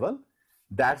one level,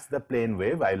 that's the plane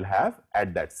wave I'll have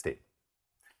at that state.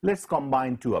 Let's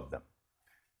combine two of them.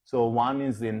 So one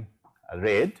is in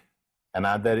red,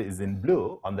 another is in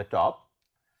blue on the top.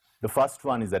 The first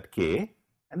one is at k,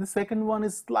 and the second one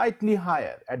is slightly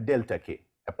higher at delta k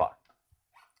apart.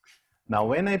 Now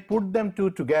when I put them two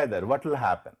together, what will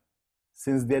happen?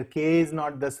 Since their k is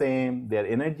not the same, their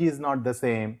energy is not the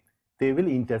same, they will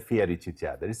interfere with each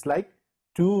other. It's like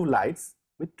two lights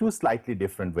with two slightly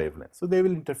different wavelengths. So they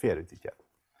will interfere with each other.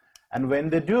 And when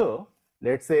they do,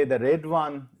 let's say the red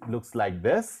one looks like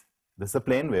this. This is a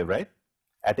plane wave, right?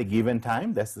 At a given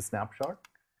time, that's the snapshot.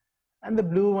 And the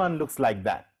blue one looks like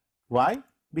that. Why?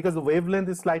 Because the wavelength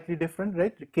is slightly different,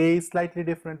 right? K is slightly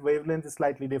different, wavelength is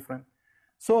slightly different.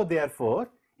 So therefore,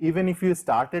 even if you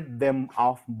started them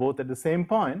off both at the same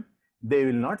point, they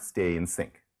will not stay in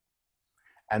sync.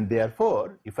 And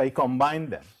therefore, if I combine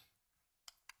them,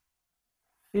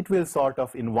 it will sort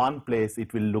of, in one place,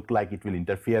 it will look like it will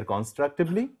interfere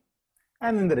constructively,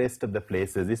 and in the rest of the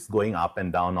places, it's going up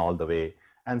and down all the way,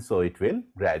 and so it will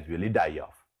gradually die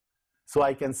off. So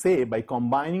I can say, by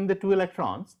combining the two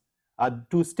electrons,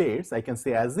 two states, I can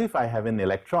say as if I have an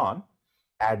electron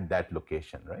at that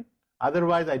location, right?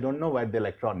 Otherwise, I don't know where the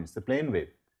electron is. It's a plane wave.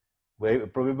 Where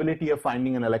probability of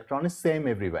finding an electron is same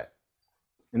everywhere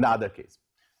in the other case.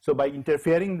 So by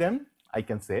interfering them, I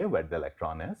can say where the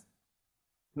electron is.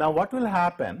 Now what will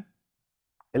happen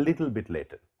a little bit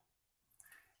later?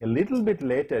 A little bit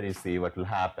later, you see what will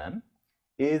happen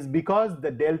is because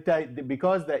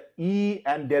the E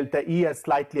and delta E are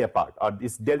slightly apart, or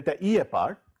this delta E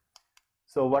apart.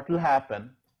 So what will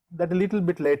happen that a little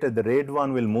bit later the red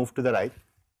one will move to the right,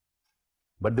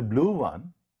 but the blue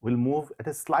one will move at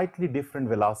a slightly different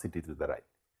velocity to the right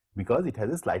because it has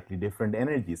a slightly different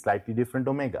energy, slightly different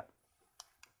omega.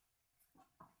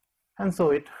 And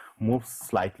so it moves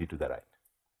slightly to the right.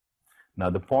 Now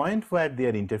the point where they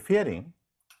are interfering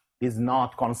is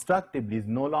not constructively, is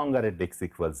no longer at x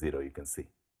equals 0, you can see.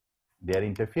 They are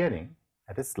interfering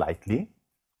at a slightly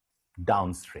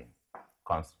downstream.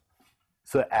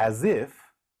 So as if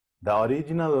the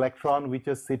original electron which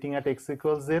is sitting at x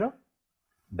equals 0,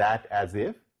 that as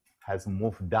if has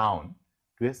moved down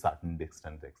to a certain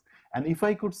distance x. And if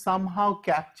I could somehow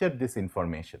capture this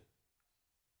information,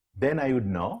 then I would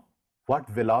know what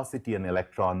velocity an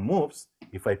electron moves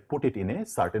if I put it in a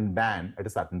certain band at a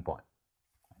certain point.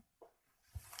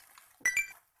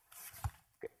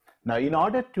 Okay. Now, in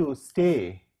order to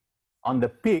stay on the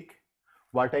peak,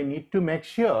 what I need to make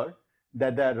sure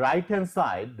that the right-hand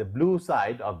side, the blue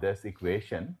side of this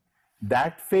equation,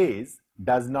 that phase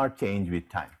does not change with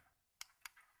time.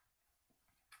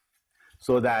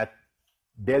 So that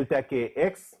delta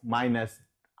kx minus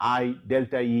I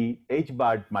delta E h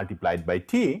bar multiplied by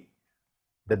t,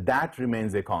 that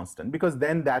remains a constant, because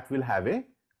then that will have a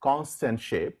constant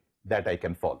shape that I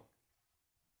can follow.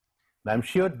 Now, I'm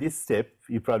sure this step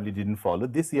you probably didn't follow.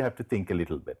 This you have to think a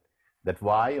little bit, that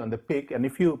y on the peak, and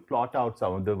if you plot out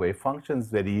some of the wave functions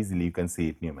very easily, you can see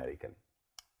it numerically.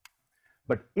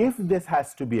 But if this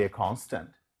has to be a constant,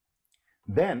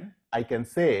 then I can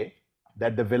say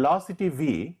that the velocity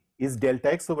v is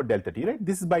delta x over delta t, right?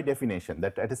 This is by definition,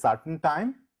 that at a certain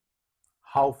time,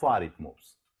 how far it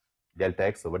moves. Delta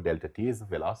x over delta t is the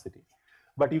velocity.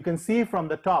 But you can see from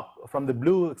the top, from the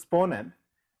blue exponent,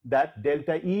 that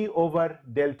delta E over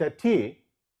delta t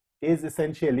is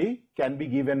essentially can be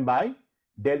given by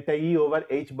delta E over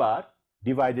h bar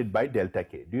divided by delta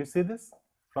k. Do you see this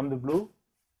from the blue?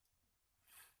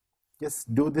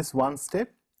 Just do this one step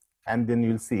and then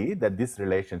you'll see that this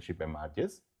relationship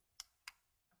emerges.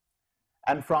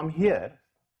 And from here,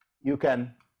 you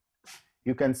can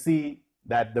see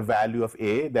that the value of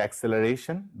a, the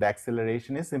acceleration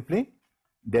is simply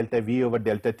delta v over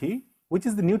delta t, which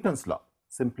is the Newton's law.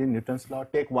 Simply Newton's law.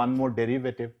 Take one more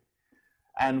derivative,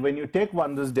 and when you take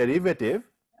one of those derivative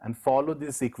and follow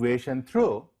this equation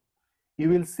through, you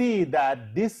will see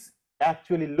that this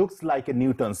actually looks like a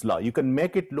Newton's law. You can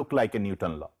make it look like a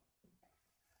Newton law.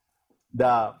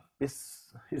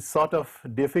 It's sort of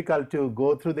difficult to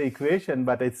go through the equation,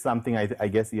 but it's something I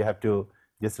guess you have to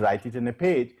just write it in a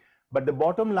page. But the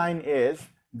bottom line is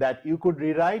that you could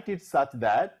rewrite it such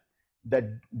that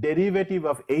the derivative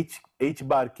of h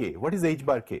bar k, what is h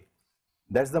bar k?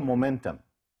 That's the momentum.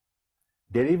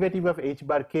 Derivative of h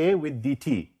bar k with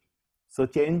dt. So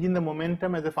change in the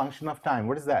momentum as a function of time,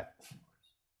 what is that?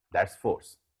 That's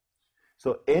force.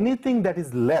 So anything that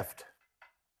is left,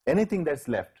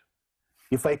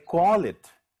 if I call it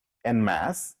n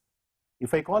mass,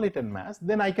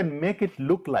 then I can make it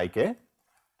look like a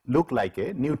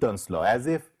Newton's law, as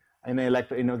if in a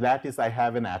lattice I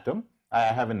have an atom, I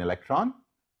have an electron,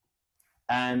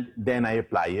 and then I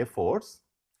apply a force,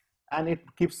 and it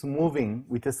keeps moving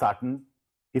with a certain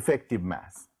effective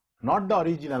mass, not the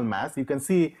original mass. You can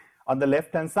see on the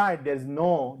left hand side there is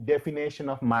no definition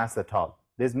of mass at all.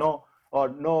 There's no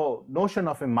notion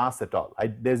of a mass at all.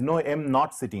 There's no m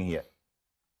naught sitting here,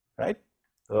 right?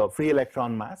 Free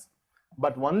electron mass.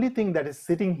 But only thing that is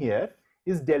sitting here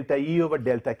is delta E over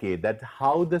delta K, that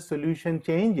how the solution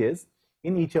changes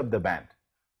in each of the band,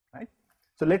 right?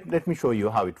 So let me show you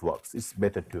how it works. It's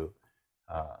better to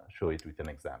show it with an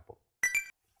example.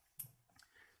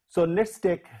 So let's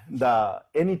take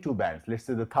any two bands. Let's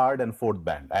say the third and fourth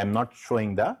band. I am not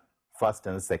showing the first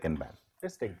and the second band.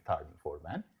 Let's take the third and fourth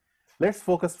band. Let's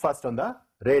focus first on the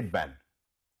red band.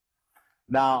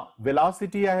 Now,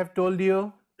 velocity, I have told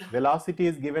you, velocity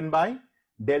is given by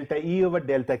delta E over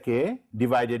delta K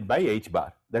divided by h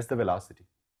bar. That's the velocity.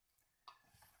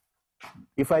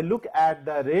 If I look at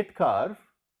the rate curve,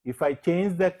 if I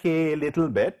change the K a little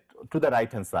bit to the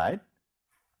right hand side,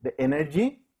 the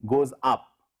energy goes up.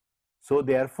 So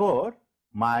therefore,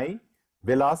 my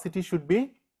velocity should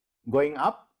be going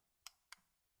up.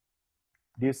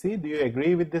 Do you see? Do you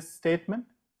agree with this statement?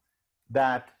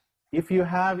 That if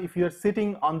you're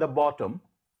sitting on the bottom,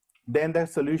 then the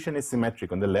solution is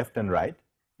symmetric on the left and right.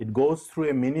 It goes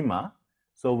through a minima.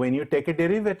 So when you take a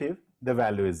derivative, the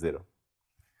value is 0.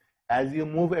 As you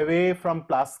move away from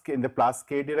in the plus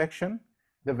k direction,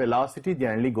 the velocity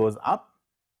generally goes up,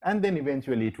 and then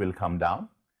eventually it will come down.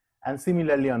 And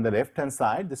similarly on the left hand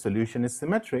side, the solution is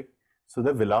symmetric. So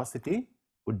the velocity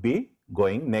would be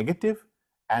going negative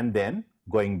and then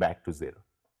going back to 0.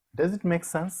 Does it make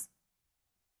sense?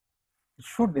 It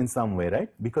should in some way, right?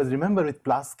 Because remember, with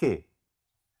plus k,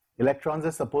 electrons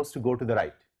are supposed to go to the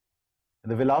right.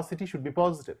 And the velocity should be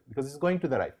positive because it's going to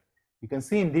the right. You can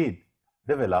see indeed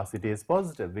the velocity is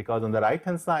positive because on the right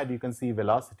hand side you can see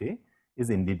velocity is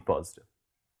indeed positive.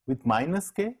 With minus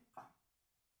k,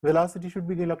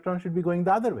 electron should be going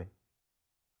the other way,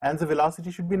 and the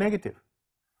velocity should be negative.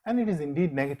 And it is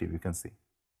indeed negative, you can see,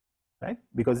 right?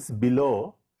 Because it's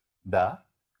below the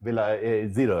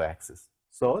 0 axis.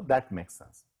 So that makes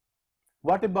sense.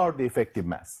 What about the effective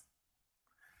mass?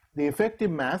 The effective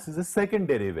mass is the second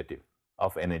derivative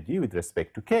of energy with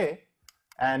respect to k,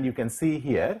 and you can see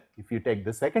here, if you take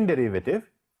the second derivative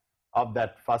of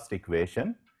that first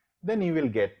equation, then you will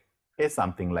get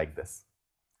something like this.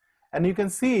 And you can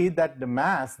see that the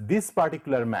mass, this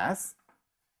particular mass,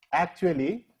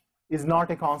 actually is not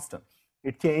a constant.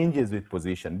 It changes with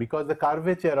position because the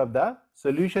curvature of the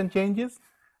solution changes,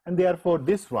 and therefore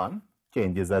this one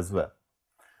changes as well.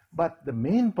 But the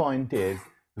main point is,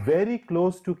 very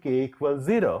close to k equals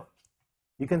 0,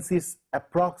 you can see it's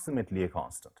approximately a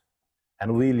constant.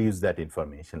 And we'll use that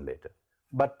information later.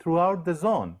 But throughout the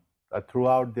zone,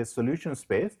 throughout the solution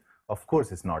space, of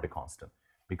course, it's not a constant,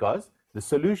 because the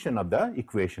solution of the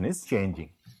equation is changing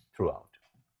throughout.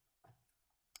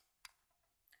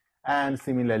 And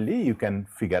similarly, you can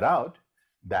figure out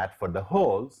that for the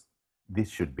holes, this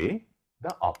should be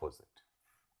the opposite.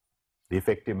 The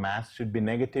effective mass should be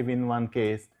negative in one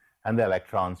case, and the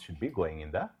electrons should be going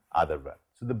in the other one.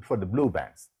 So for the blue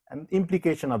bands, and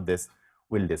implication of this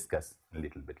we'll discuss a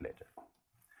little bit later.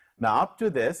 Now, up to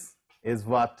this is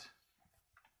what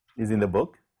is in the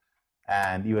book,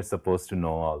 and you are supposed to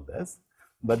know all this.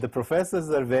 But the professors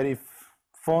are very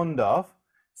fond of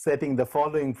setting the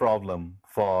following problem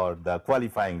for the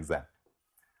qualifying exam.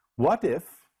 What if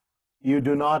you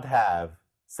do not have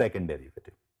second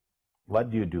derivative? What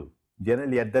do you do?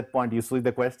 Generally, at that point, you see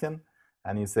the question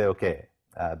and you say, okay,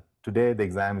 today the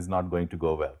exam is not going to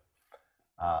go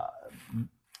well.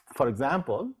 For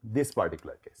example, this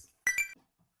particular case.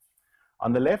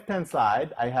 On the left-hand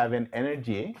side, I have an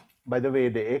energy. By the way,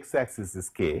 the x-axis is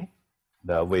k,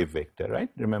 the wave vector, right?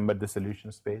 Remember the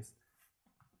solution space?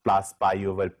 Plus pi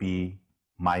over p,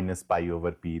 minus pi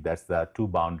over p. That's the two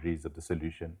boundaries of the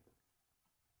solution.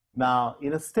 Now,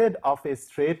 instead of a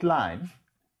straight line,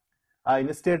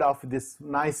 instead of this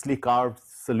nicely carved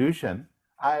solution,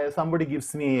 somebody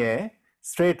gives me a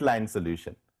straight line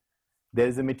solution. There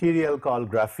is a material called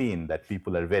graphene that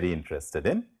people are very interested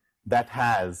in that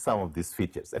has some of these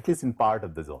features, at least in part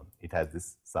of the zone. It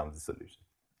has some of the solution.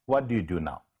 What do you do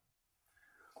now?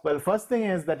 Well, first thing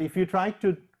is that if you try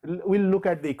to, we'll look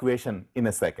at the equation in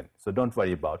a second, so don't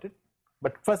worry about it.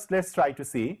 But first, let's try to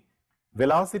see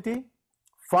velocity,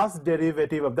 first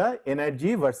derivative of the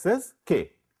energy versus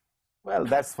k. Well,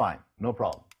 that's fine, no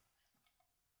problem.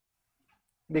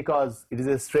 Because it is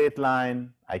a straight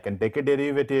line, I can take a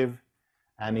derivative,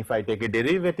 and if I take a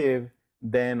derivative,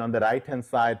 then on the right-hand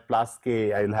side, plus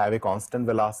k, I will have a constant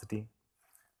velocity.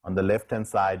 On the left-hand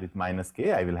side, with minus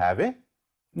k, I will have a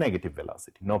negative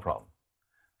velocity, no problem.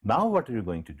 Now, what are you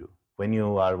going to do when you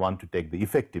want to take the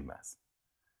effective mass?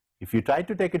 If you try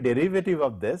to take a derivative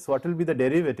of this, what will be the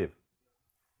derivative?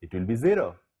 It will be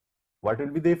 0. What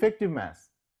will be the effective mass?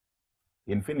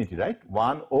 Infinity, right?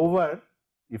 1 over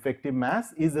effective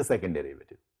mass is the second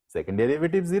derivative. Second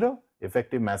derivative 0,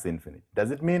 effective mass infinity.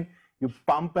 Does it mean you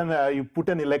pump and you put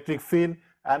an electric field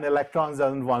and electrons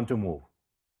doesn't want to move?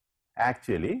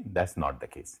 Actually, that's not the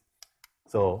case.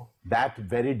 So that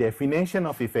very definition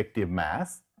of effective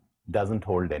mass doesn't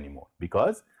hold anymore,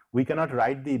 because we cannot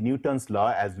write the Newton's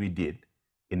law as we did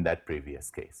in that previous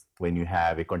case when you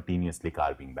have a continuously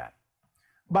carving band.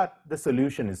 But the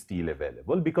solution is still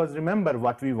available, because remember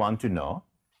what we want to know,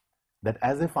 that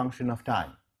as a function of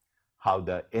time, how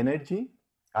the energy,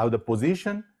 how the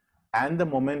position and the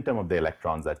momentum of the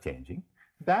electrons are changing,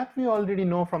 that we already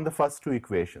know from the first two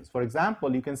equations. For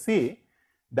example, you can see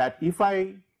that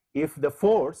if the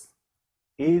force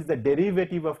is the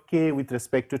derivative of k with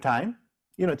respect to time,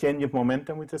 change of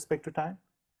momentum with respect to time.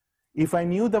 If I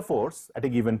knew the force at a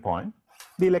given point,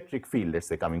 the electric field, let's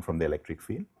say coming from the electric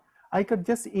field, I could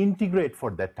just integrate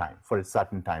for that time, for a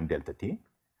certain time delta t,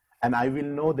 and I will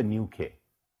know the new k.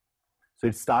 So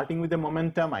it's starting with the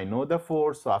momentum, I know the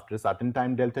force, so after a certain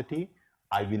time delta t,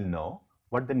 I will know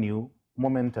what the new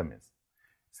momentum is.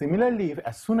 Similarly,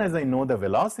 as soon as I know the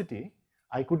velocity,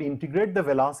 I could integrate the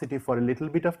velocity for a little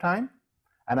bit of time,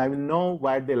 and I will know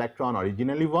where the electron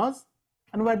originally was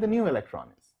and where the new electron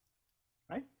is,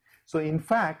 right? So in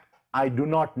fact, I do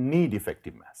not need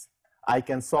effective mass. I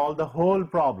can solve the whole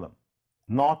problem,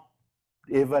 not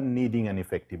even needing an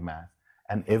effective mass,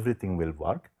 and everything will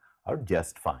work out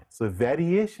just fine. So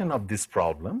variation of this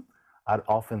problem are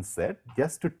often set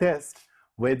just to test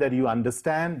whether you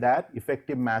understand that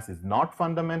effective mass is not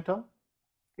fundamental.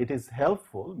 It is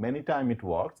helpful, many times it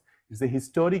works. It's a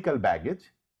historical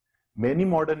baggage. Many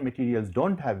modern materials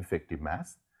don't have effective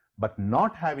mass, but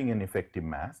not having an effective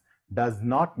mass does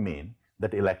not mean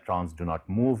that electrons do not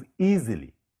move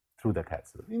easily through the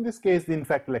capsule. In this case, in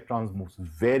fact, electrons move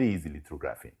very easily through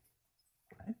graphene.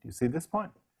 Right? You see this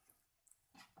point?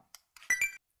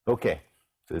 Okay,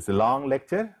 so it's a long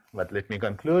lecture, but let me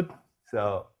conclude.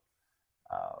 So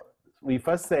we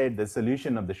first said the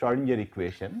solution of the Schrodinger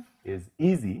equation is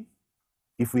easy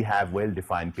if we have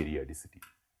well-defined periodicity.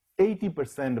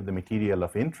 80% of the material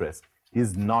of interest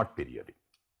is not periodic,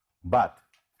 but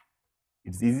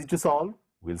it's easy to solve.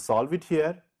 We'll solve it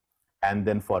here, and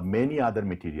then for many other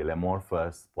material,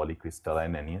 amorphous,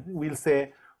 polycrystalline, we'll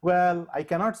say, well, I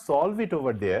cannot solve it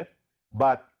over there,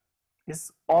 but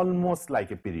is almost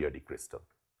like a periodic crystal,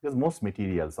 because most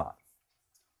materials are.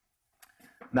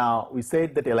 Now, we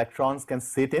said that electrons can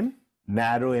sit in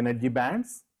narrow energy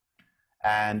bands,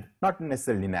 and not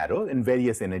necessarily narrow, in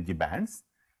various energy bands,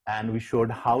 and we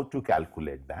showed how to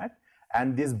calculate that.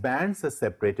 And these bands are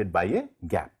separated by a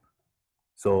gap.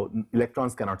 So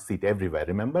electrons cannot sit everywhere.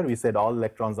 Remember, we said all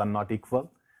electrons are not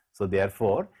equal. So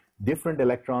therefore, different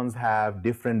electrons have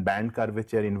different band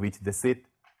curvature in which they sit.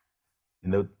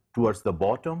 Towards the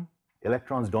bottom,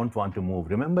 electrons don't want to move.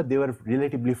 Remember, they were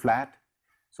relatively flat.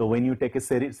 So when you take a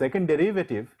second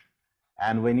derivative,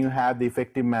 and when you have the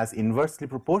effective mass inversely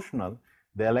proportional,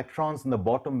 the electrons in the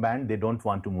bottom band, they don't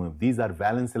want to move. These are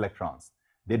valence electrons.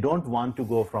 They don't want to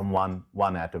go from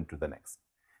one atom to the next.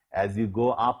 As you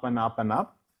go up and up and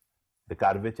up, the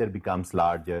curvature becomes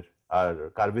larger, and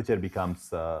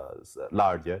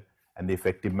the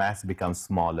effective mass becomes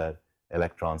smaller.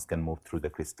 Electrons can move through the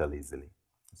crystal easily.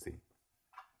 See,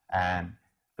 and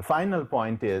the final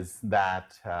point is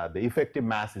that the effective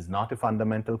mass is not a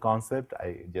fundamental concept.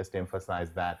 I just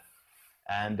emphasize that,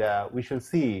 and we shall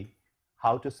see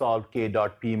how to solve K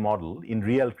dot P model in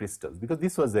real crystals, because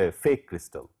this was a fake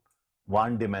crystal,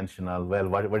 one-dimensional. Well,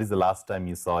 what is the last time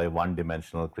you saw a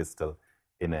one-dimensional crystal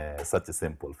in such a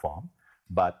simple form?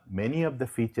 But many of the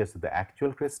features of the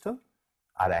actual crystal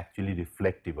are actually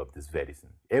reflective of this very thing.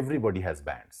 Everybody has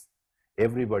bands.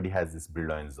 Everybody has this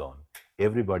Brillouin zone.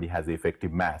 Everybody has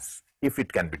effective mass, if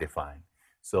it can be defined.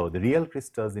 So the real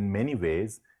crystals in many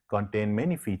ways contain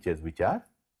many features which are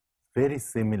very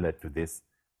similar to this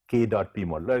K dot P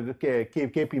model, or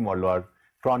KP model, or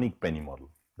chronic penny model,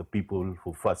 the people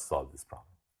who first solved this problem.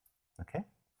 Okay?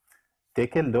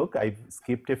 Take a look. I've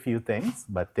skipped a few things,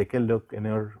 but take a look in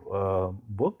your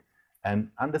book and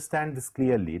understand this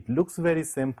clearly. It looks very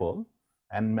simple,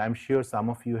 and I'm sure some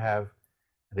of you have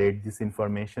read this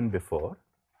information before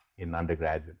in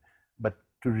undergraduate. But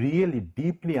to really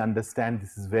deeply understand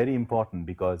this is very important,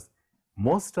 because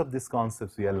most of these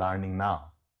concepts we are learning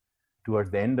now,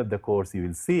 towards the end of the course you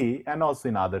will see, and also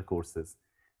in other courses,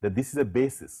 that this is a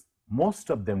basis. Most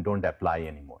of them don't apply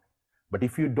anymore. But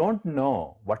if you don't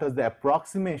know what are the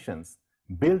approximations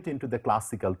built into the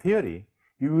classical theory,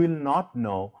 you will not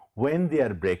know when they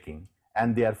are breaking,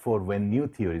 and therefore when new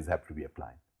theories have to be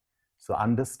applied. So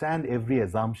understand every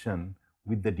assumption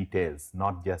with the details,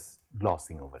 not just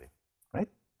glossing over it, right?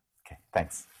 Okay,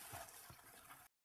 thanks.